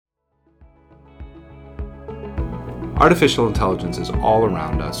Artificial intelligence is all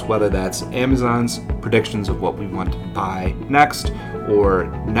around us, whether that's Amazon's predictions of what we want to buy next or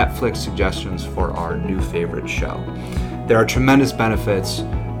Netflix suggestions for our new favorite show. There are tremendous benefits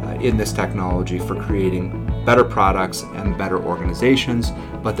in this technology for creating better products and better organizations,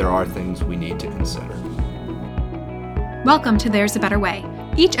 but there are things we need to consider. Welcome to There's a Better Way.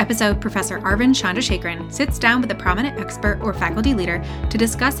 Each episode, Professor Arvind Chandrasekaran sits down with a prominent expert or faculty leader to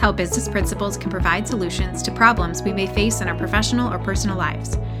discuss how business principles can provide solutions to problems we may face in our professional or personal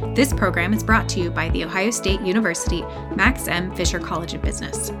lives. This program is brought to you by The Ohio State University Max M. Fisher College of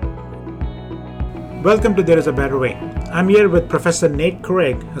Business. Welcome to There is a Better Way. I'm here with Professor Nate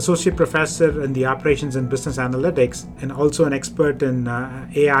Craig, Associate Professor in the Operations and Business Analytics, and also an expert in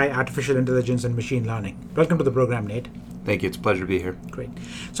AI, Artificial Intelligence, and Machine Learning. Welcome to the program, Nate. Thank you. It's a pleasure to be here. Great.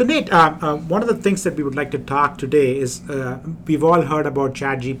 So, Nate, one of the things that we would like to talk today is we've all heard about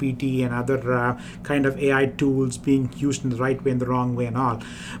ChatGPT and other kind of AI tools being used in the right way and the wrong way and all.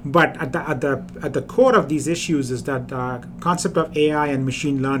 But at the core of these issues is that concept of AI and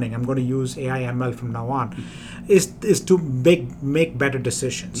machine learning. I'm going to use AI ML from now on. Is to make better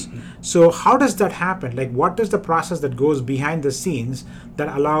decisions. Mm-hmm. So how does that happen? Like, what is the process that goes behind the scenes that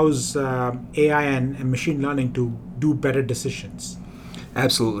allows AI and machine learning to do better decisions?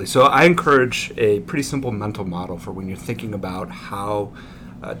 Absolutely. So I encourage a pretty simple mental model for when you're thinking about how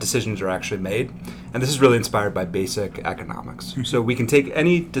decisions are actually made. And this is really inspired by basic economics. Mm-hmm. So we can take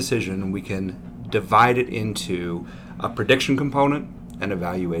any decision, we can divide it into a prediction component and a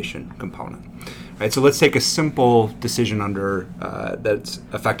valuation component. Right, so let's take a simple decision under that's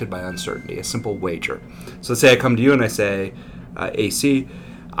affected by uncertainty, a simple wager. So let's say I come to you and I say, AC,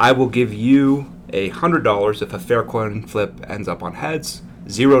 I will give you $100 if a fair coin flip ends up on heads,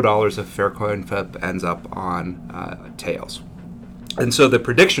 $0 if a fair coin flip ends up on tails. And so the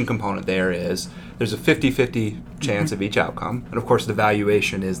prediction component there is there's a 50-50 chance of each outcome, and of course the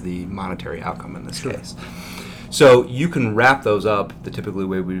valuation is the monetary outcome in this case. So you can wrap those up. The way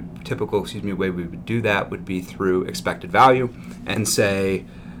we would do that would be through expected value, and say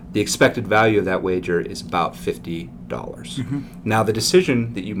the expected value of that wager is about $50. Mm-hmm. Now the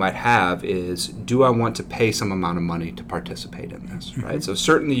decision that you might have is, do I want to pay some amount of money to participate in this? Mm-hmm. Right. So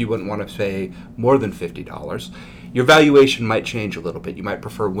certainly you wouldn't want to pay more than $50. Your valuation might change a little bit. You might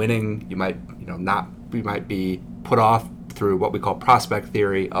prefer winning. You might not. You might be put off through what we call prospect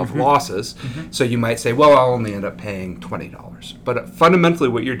theory of losses. Mm-hmm. So you might say, well, I'll only end up paying $20. But fundamentally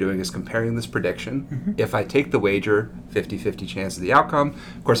what you're doing is comparing this prediction. Mm-hmm. If I take the wager, 50-50 chance of the outcome.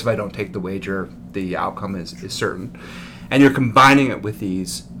 Of course, if I don't take the wager, the outcome is certain. And you're combining it with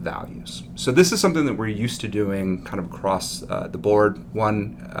these values. So this is something that we're used to doing kind of across the board.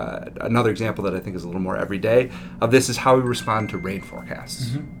 Another example that I think is a little more everyday of this is how we respond to rain forecasts.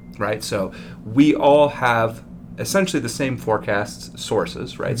 Mm-hmm. Right? So we all have essentially the same forecast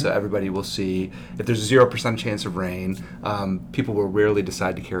sources, right? Mm-hmm. So everybody will see if there's a 0% chance of rain, people will rarely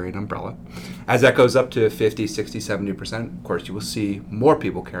decide to carry an umbrella. As that goes up to 50, 60, 70%, of course, you will see more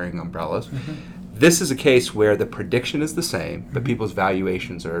people carrying umbrellas. Mm-hmm. This is a case where the prediction is the same, but people's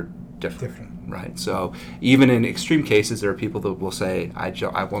valuations are different. Right? So even in extreme cases, there are people that will say,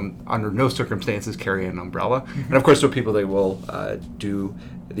 I will under no circumstances carry an umbrella. Mm-hmm. And of course, there are people that will do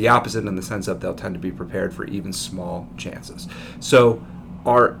the opposite in the sense of they'll tend to be prepared for even small chances. So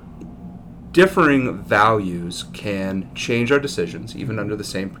our differing values can change our decisions, even under the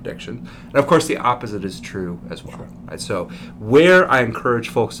same prediction. And of course, the opposite is true as well. Sure. Right? So where I encourage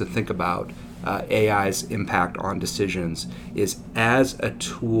folks to think about AI's impact on decisions is as a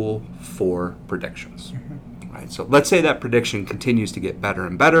tool for predictions. Mm-hmm. Right? So let's say that prediction continues to get better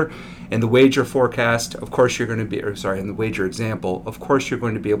and better. In the wager forecast, of course you're going to be, in the wager example, of course you're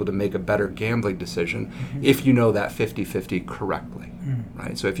going to be able to make a better gambling decision if you know that 50-50 correctly. Mm-hmm.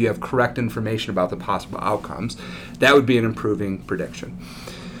 Right? So if you have correct information about the possible outcomes, that would be an improving prediction.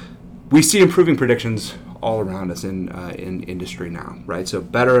 We see improving predictions all around us in industry now, right? So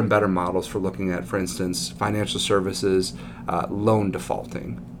better and better models for looking at, for instance, financial services, loan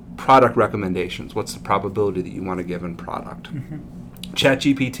defaulting, product recommendations. What's the probability that you want a given product? Mm-hmm.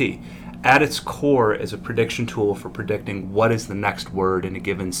 ChatGPT, at its core, is a prediction tool for predicting what is the next word in a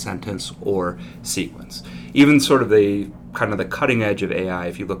given sentence or sequence. Even sort of the cutting edge of AI,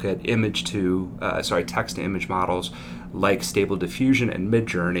 if you look at text to image models like Stable Diffusion and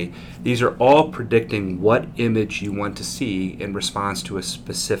Midjourney, these are all predicting what image you want to see in response to a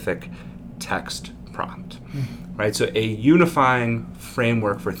specific text prompt. Mm-hmm. Right? So a unifying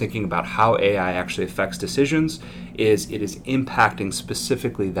framework for thinking about how AI actually affects decisions is it is impacting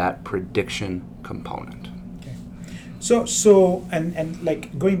specifically that prediction component. Okay. And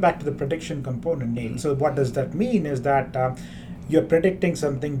like going back to the prediction component, Nate. So what does that mean is that you're predicting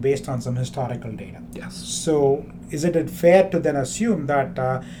something based on some historical data. Yes. So is it fair to then assume that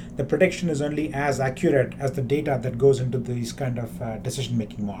the prediction is only as accurate as the data that goes into these kind of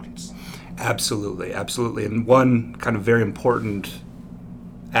decision-making models? Absolutely, absolutely. And one kind of very important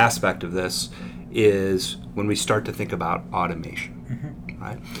aspect of this is when we start to think about automation,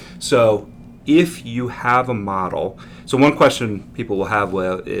 right? So if you have a model, so one question people will have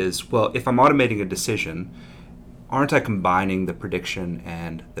is, well, if I'm automating a decision, aren't I combining the prediction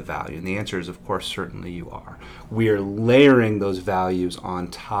and the value? And the answer is, of course, certainly you are. We are layering those values on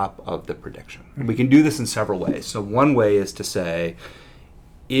top of the prediction. And we can do this in several ways. So one way is to say,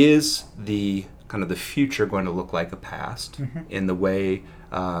 is the kind of the future going to look like the past in a way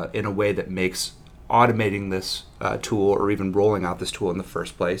that makes automating this tool or even rolling out this tool in the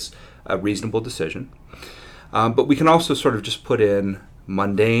first place a reasonable decision? But we can also sort of just put in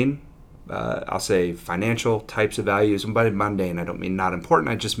mundane, I'll say financial types of values. And by mundane, I don't mean not important.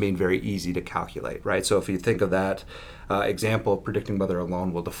 I just mean very easy to calculate, right? So if you think of that example of predicting whether a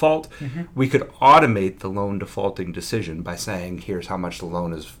loan will default, we could automate the loan defaulting decision by saying, here's how much the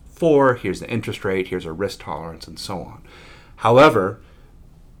loan is for, here's the interest rate, here's our risk tolerance, and so on. However,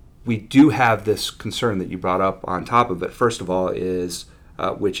 we do have this concern that you brought up on top of it. First of all,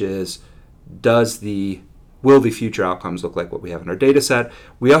 which is, will the future outcomes look like what we have in our data set?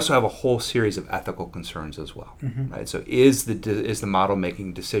 We also have a whole series of ethical concerns as well, right? So is the model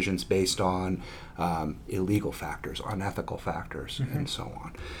making decisions based on illegal factors, unethical factors, and so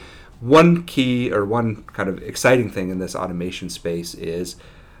on? One key or one kind of exciting thing in this automation space is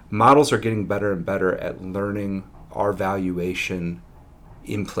models are getting better and better at learning our valuation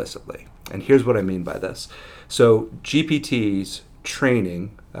implicitly. And here's what I mean by this. So GPT's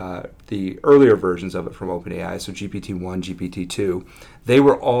training, the earlier versions of it from OpenAI, so GPT-1, GPT-2, they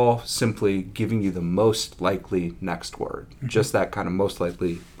were all simply giving you the most likely next word, just that kind of most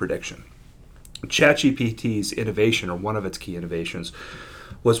likely prediction. ChatGPT's innovation, or one of its key innovations,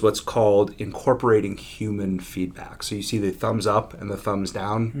 was what's called incorporating human feedback. So you see the thumbs up and the thumbs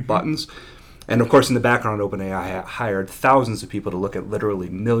down buttons. And of course, in the background, OpenAI hired thousands of people to look at literally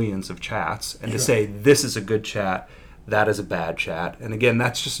millions of chats and to say, this is a good chat, that is a bad chat. And again,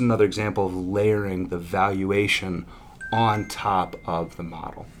 that's just another example of layering the valuation on top of the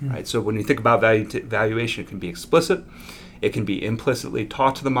model, right? So when you think about valuation, it can be explicit, it can be implicitly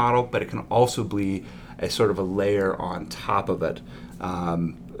taught to the model, but it can also be a sort of a layer on top of it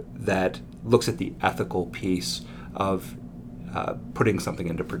that looks at the ethical piece of putting something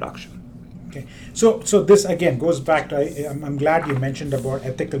into production. Okay, so this again goes back to, I'm glad you mentioned about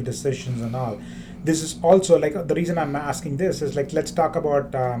ethical decisions and all. This is also like the reason I'm asking this is like, let's talk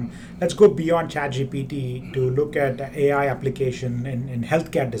about, let's go beyond ChatGPT to look at AI application in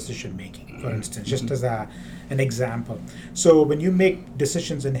healthcare decision making, for instance, just as an example. So when you make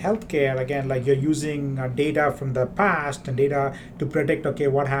decisions in healthcare, again, like you're using data from the past and data to predict, okay,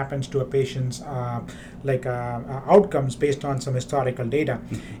 what happens to a patient's outcomes based on some historical data.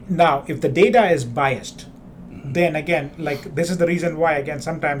 Now, if the data is biased, then again, like this is the reason why, again,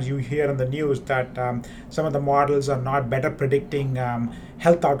 sometimes you hear in the news that some of the models are not better predicting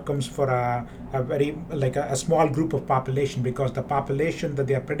health outcomes for a very, like a small group of population, because the population that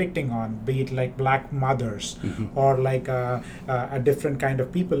they are predicting on, be it like black mothers or like a different kind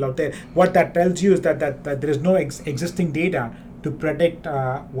of people out there, what that tells you is that there is no existing data to predict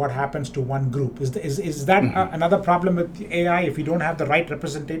what happens to one group. Is that another problem with AI? If you don't have the right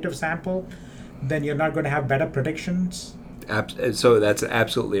representative sample, then you're not going to have better predictions? So that's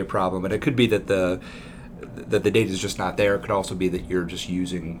absolutely a problem. And it could be that the data is just not there. It could also be that you're just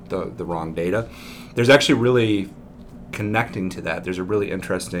using the wrong data. There's actually really connecting to that. There's a really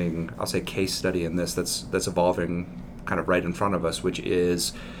interesting, I'll say, case study in this that's evolving kind of right in front of us, which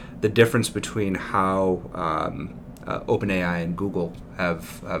is the difference between how OpenAI and Google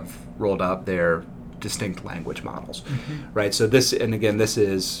have rolled out their distinct language models, right? So this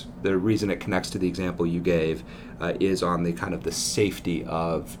is the reason it connects to the example you gave, is on the kind of the safety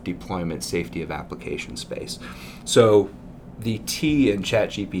of deployment, safety of application space. So the T in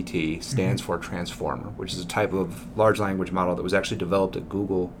ChatGPT stands for transformer, which is a type of large language model that was actually developed at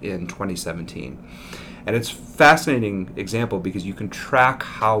Google in 2017. And it's a fascinating example because you can track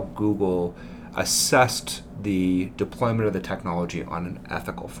how Google assessed the deployment of the technology on an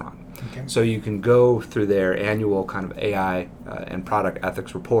ethical front. Okay. So you can go through their annual kind of AI and product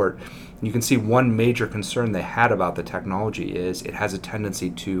ethics report, and you can see one major concern they had about the technology is it has a tendency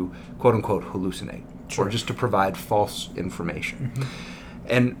to, quote unquote, hallucinate, or just to provide false information.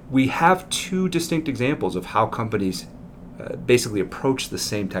 And we have two distinct examples of how companies basically approach the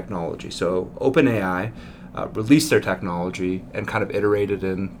same technology. So OpenAI released their technology and kind of iterated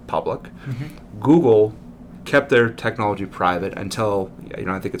in public. Google kept their technology private until,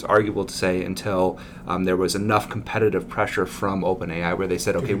 I think it's arguable to say until there was enough competitive pressure from OpenAI where they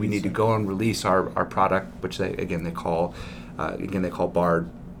said, okay, we need to go and release our product, which they call Bard.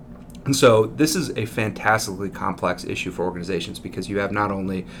 And so this is a fantastically complex issue for organizations because you have not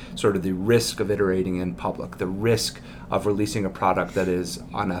only sort of the risk of iterating in public, the risk of releasing a product that is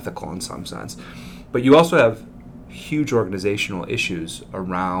unethical in some sense, but you also have huge organizational issues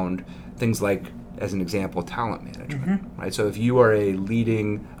around things like, as an example, talent management, right? So if you are a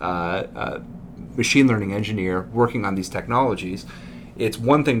leading machine learning engineer working on these technologies, it's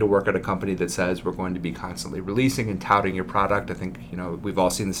one thing to work at a company that says we're going to be constantly releasing and touting your product. I think we've all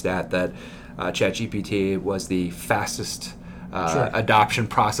seen the stat that ChatGPT was the fastest adoption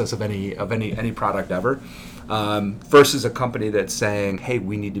process of any product ever, versus a company that's saying, hey,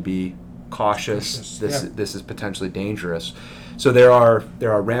 we need to be cautious. This is potentially dangerous. So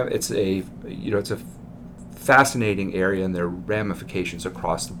it's a fascinating area, and there are ramifications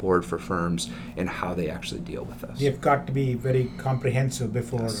across the board for firms in how they actually deal with this. You've got to be very comprehensive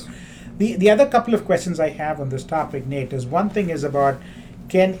before. Yes. The other couple of questions I have on this topic, Nate, is one thing is about,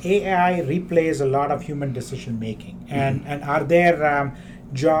 can AI replace a lot of human decision making? And are there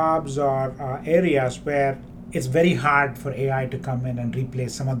jobs or areas where it's very hard for AI to come in and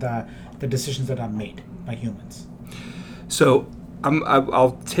replace some of the decisions that are made by humans? So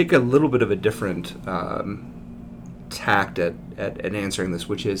I'll take a little bit of a different tact at answering this,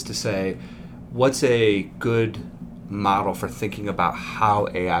 which is to say, what's a good model for thinking about how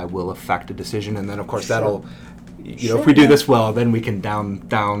AI will affect a decision? And then, of course, that'll, if we do this well, then we can down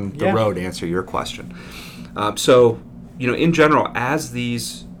the road answer your question. In general,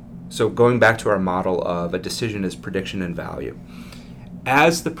 so going back to our model of a decision as prediction and value,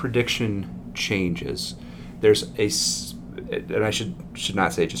 as the prediction changes, there's and I should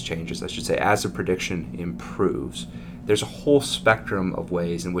not say just changes, I should say as the prediction improves, there's a whole spectrum of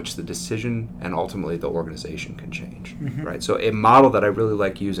ways in which the decision and ultimately the organization can change, right? So a model that I really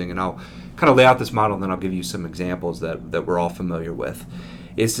like using, and I'll kind of lay out this model and then I'll give you some examples that we're all familiar with,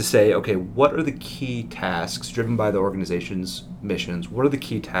 is to say, okay, what are the key tasks driven by the organization's missions? What are the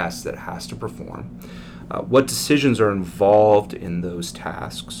key tasks that it has to perform? What decisions are involved in those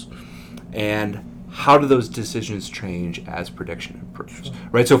tasks? And how do those decisions change as prediction improves?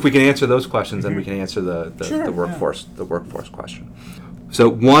 Right. So if we can answer those questions, then we can answer the workforce question. So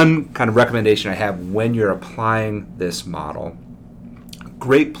one kind of recommendation I have when you're applying this model, a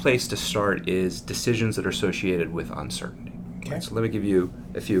great place to start is decisions that are associated with uncertainty. Okay. Right? So let me give you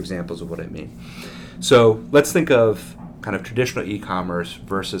a few examples of what I mean. So let's think of kind of traditional e-commerce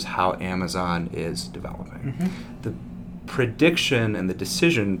versus how Amazon is developing. The prediction and the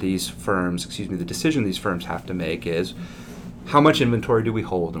decision these firms have to make is, how much inventory do we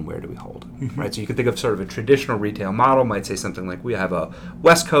hold and where do we hold it, right? So you can think of sort of a traditional retail model might say something like, we have a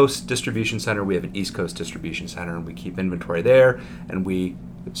West Coast distribution center, we have an East Coast distribution center, and we keep inventory there, and we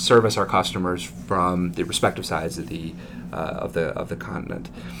service our customers from the respective sides of the continent.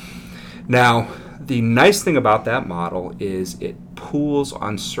 Now, the nice thing about that model is it pools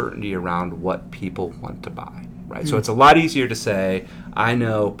uncertainty around what people want to buy. Right? So it's a lot easier to say, I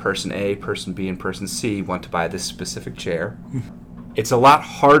know person A, person B, and person C want to buy this specific chair. It's a lot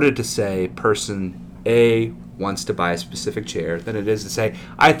harder to say person A wants to buy a specific chair than it is to say,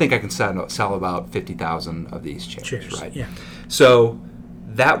 I think I can sell about 50,000 of these chairs. Right? Yeah. So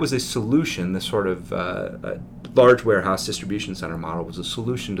that was a solution. This sort of large warehouse distribution center model was a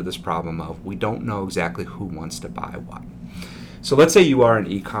solution to this problem of, we don't know exactly who wants to buy what. So let's say you are an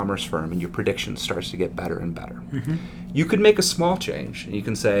e-commerce firm and your prediction starts to get better and better. You could make a small change, and you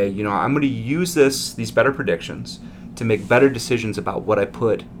can say, I'm going to use these better predictions to make better decisions about what I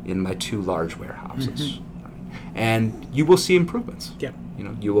put in my two large warehouses. And you will see improvements. Yeah.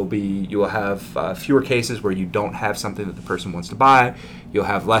 You will have fewer cases where you don't have something that the person wants to buy. You'll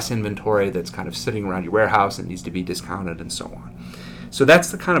have less inventory that's kind of sitting around your warehouse and needs to be discounted and so on. So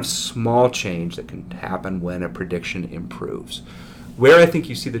that's the kind of small change that can happen when a prediction improves. Where I think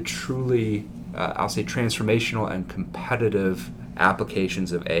you see the truly, I'll say, transformational and competitive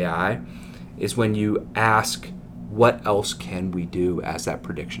applications of AI is when you ask, what else can we do as that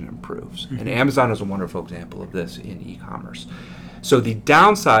prediction improves? And Amazon is a wonderful example of this in e-commerce. So the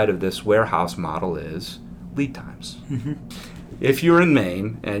downside of this warehouse model is lead times. If you're in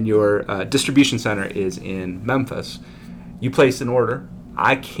Maine and your distribution center is in Memphis, you place an order,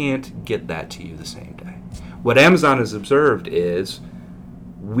 I can't get that to you the same day. What Amazon has observed is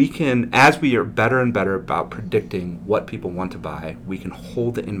we can, as we are better and better about predicting what people want to buy, we can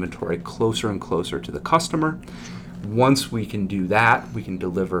hold the inventory closer and closer to the customer. Once we can do that, we can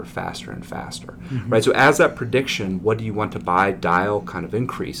deliver faster and faster, right? So as that prediction, what do you want to buy dial kind of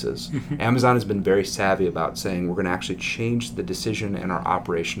increases, Amazon has been very savvy about saying we're going to actually change the decision and our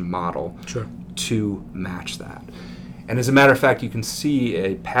operation model to match that. And as a matter of fact, you can see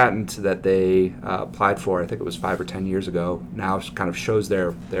a patent that they applied for, I think it was 5 or 10 years ago, now kind of shows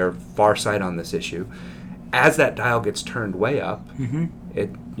their far sight on this issue. As that dial gets turned way up,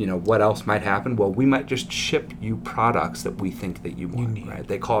 what else might happen? Well, we might just ship you products that we think that you want, right?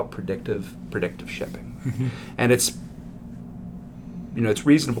 They call it predictive shipping. And it's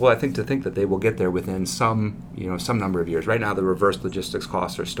reasonable, I think, to think that they will get there within some number of years. Right now, the reverse logistics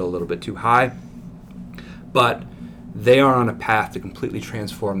costs are still a little bit too high, but they are on a path to completely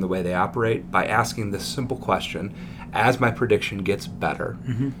transform the way they operate by asking this simple question: as my prediction gets better,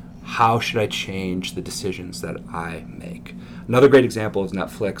 how should I change the decisions that I make? Another great example is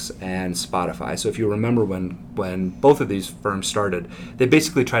Netflix and Spotify. So if you remember when both of these firms started, they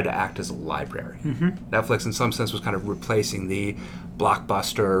basically tried to act as a library. Netflix in some sense was kind of replacing the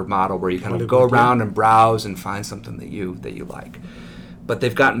Blockbuster model where you kind of go around and browse and find something that you like. But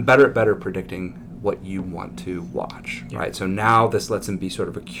they've gotten better at predicting what you want to watch, right? So now this lets them be sort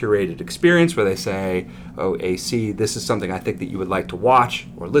of a curated experience where they say, oh, AC, this is something I think that you would like to watch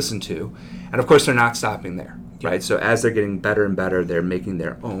or listen to. And of course, they're not stopping there, right? So as they're getting better and better, they're making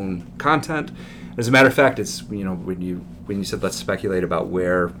their own content. As a matter of fact, it's, when you said let's speculate about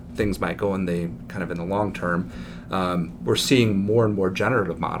where things might go in the long term, we're seeing more and more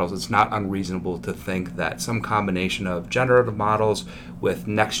generative models. It's not unreasonable to think that some combination of generative models with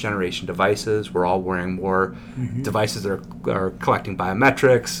next generation devices, we're all wearing more devices that are collecting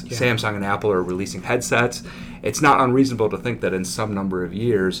biometrics. Samsung and Apple are releasing headsets. It's not unreasonable to think that in some number of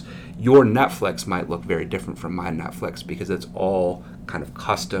years, your Netflix might look very different from my Netflix because it's all kind of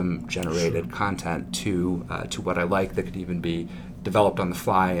custom generated content to what I like that could even be developed on the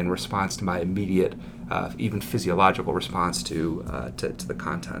fly in response to my immediate, even physiological response to the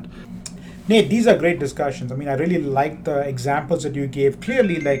content. Nate, these are great discussions. I mean, I really like the examples that you gave.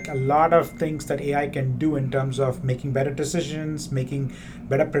 Clearly, like a lot of things that AI can do in terms of making better decisions, making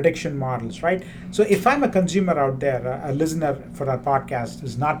better prediction models, right? So if I'm a consumer out there, a listener for our podcast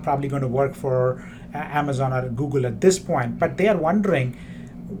is not probably going to work for Amazon or Google at this point, but they are wondering,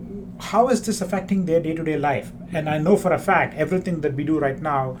 how is this affecting their day-to-day life? And I know for a fact, everything that we do right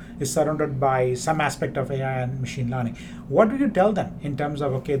now is surrounded by some aspect of AI and machine learning. What do you tell them in terms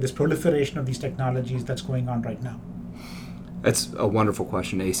of, this proliferation of these technologies that's going on right now? That's a wonderful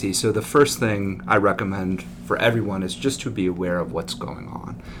question, AC. So the first thing I recommend for everyone is just to be aware of what's going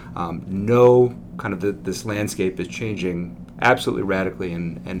on. Know kind of this landscape is changing absolutely radically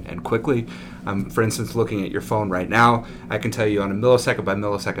and quickly. For instance, looking at your phone right now, I can tell you on a millisecond by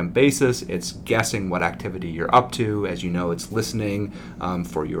millisecond basis, it's guessing what activity you're up to. As you know, it's listening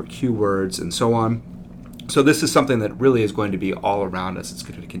for your keywords and so on. So this is something that really is going to be all around us. It's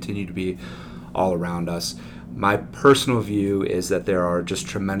going to continue to be all around us. My personal view is that there are just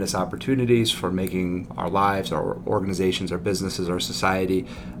tremendous opportunities for making our lives, our organizations, our businesses, our society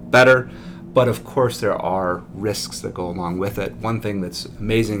better. But of course, there are risks that go along with it. One thing that's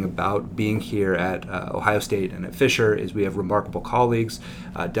amazing about being here at Ohio State and at Fisher is we have remarkable colleagues.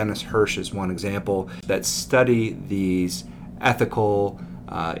 Dennis Hirsch is one example that study these ethical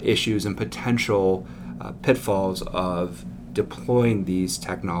issues and potential pitfalls of deploying these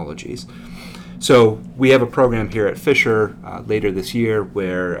technologies. So we have a program here at Fisher later this year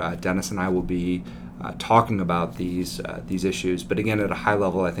where Dennis and I will be talking about these issues. But again, at a high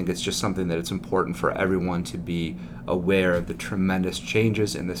level, I think it's just something that it's important for everyone to be aware of the tremendous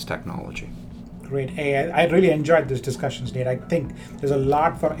changes in this technology. Great. Hey, I really enjoyed this discussions, Nate. I think there's a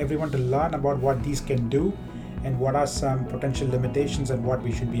lot for everyone to learn about what these can do and what are some potential limitations and what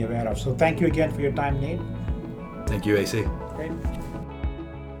we should be aware of. So thank you again for your time, Nate. Thank you, AC. Great.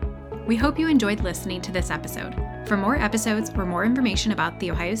 We hope you enjoyed listening to this episode. For more episodes or more information about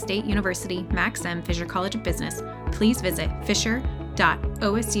the Ohio State University Max M Fisher College of Business, please visit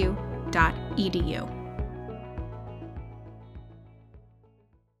fisher.osu.edu.